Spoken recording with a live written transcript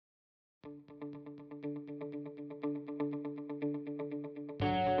Hello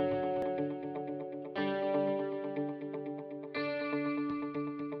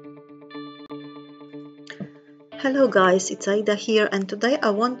guys, it's Aida here, and today I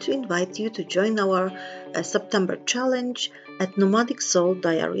want to invite you to join our September challenge at Nomadic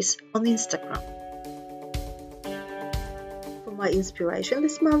Diaries on Instagram. For my inspiration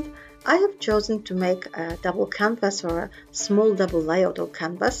this month, I have chosen to make a double canvas, or a small double layout or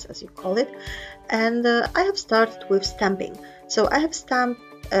canvas as you call it, and I have started with stamping. So I have stamped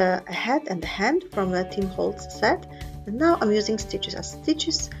a head and a hand from a Tim Holtz set, and now I'm using stitches, as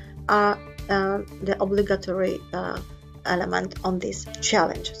stitches are the obligatory element on this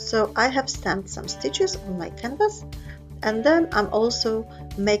challenge. So I have stamped some stitches on my canvas, and then I'm also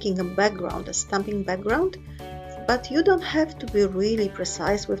making a background, a stamping background. But you don't have to be really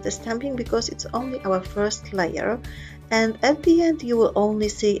precise with the stamping because it's only our first layer, and at the end you will only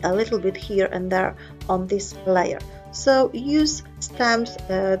see a little bit here and there on this layer. So use stamps,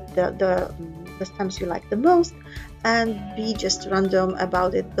 the stamps you like the most, and be just random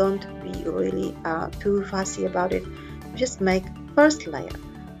about it. Don't be really too fussy about it. Just make first layer.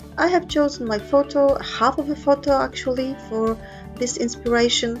 I have chosen my photo, half of a photo actually, for this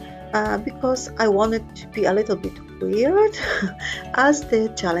inspiration because I wanted to be a little bit weird as the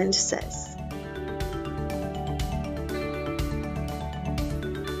challenge says.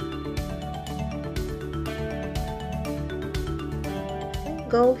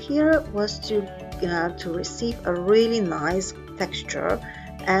 Goal here was to receive a really nice texture,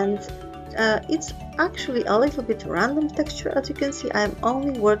 and it's actually a little bit random texture. As you can see, I'm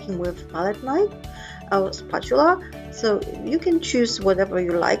only working with palette knife or spatula, so you can choose whatever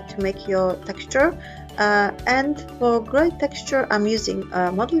you like to make your texture. And for great texture, I'm using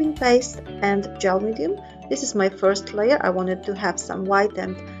modeling paste and gel medium. This is my first layer. I wanted to have some white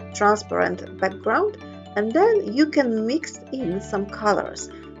and transparent background, and then you can mix in some colors.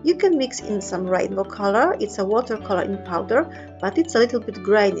 You can mix in some rainbow color. It's a watercolor in powder, but it's a little bit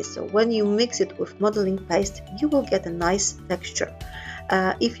grainy, so when you mix it with modeling paste, you will get a nice texture.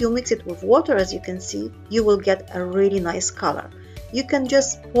 If you mix it with water, as you can see, you will get a really nice color. You can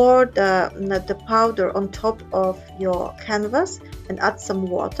just pour the powder on top of your canvas and add some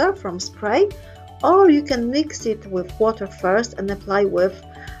water from spray, or you can mix it with water first and apply with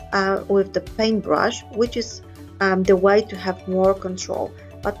the paintbrush, which is the way to have more control.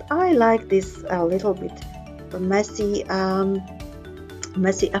 But I like this little bit messy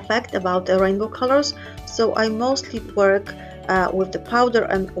effect about the rainbow colors, so I mostly work with the powder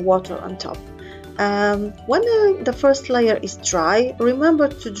and water on top. When the first layer is dry, remember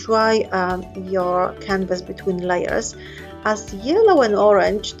to dry your canvas between layers, as yellow and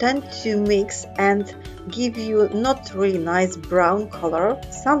orange tend to mix and give you not really nice brown color.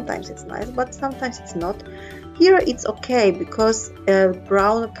 Sometimes it's nice, but sometimes it's not. Here it's okay because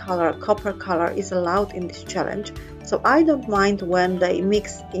brown color, copper color is allowed in this challenge, so I don't mind when they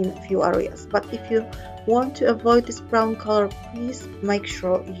mix in a few areas. But if you want to avoid this brown color, please make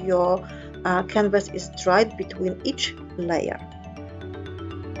sure your canvas is dried between each layer.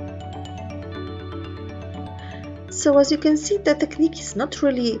 So as you can see, the technique is not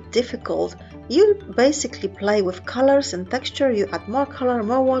really difficult. You basically play with colors and texture. You add more color,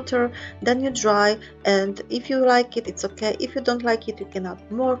 more water, then you dry, and if you like it, it's okay. If you don't like it, you can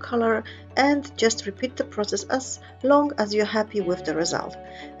add more color, and just repeat the process as long as you're happy with the result.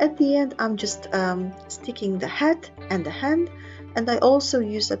 At the end, I'm just sticking the head and the hand, and I also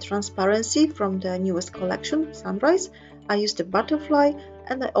use a transparency from the newest collection, Sunrise. I used a butterfly,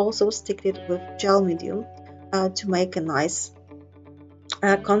 and I also stick it with gel medium to make a nice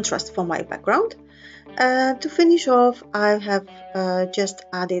contrast for my background. To finish off, I have just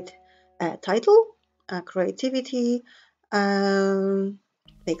added a title, creativity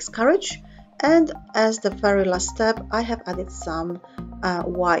takes courage, and as the very last step, I have added some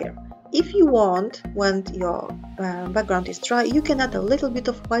wire. If you want, when your background is dry, you can add a little bit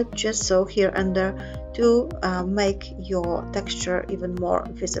of white gesso here and there to make your texture even more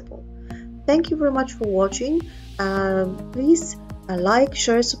visible. Thank you very much for watching. Please like,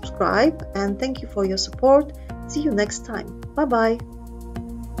 share, subscribe, and thank you for your support. See you next time. Bye bye.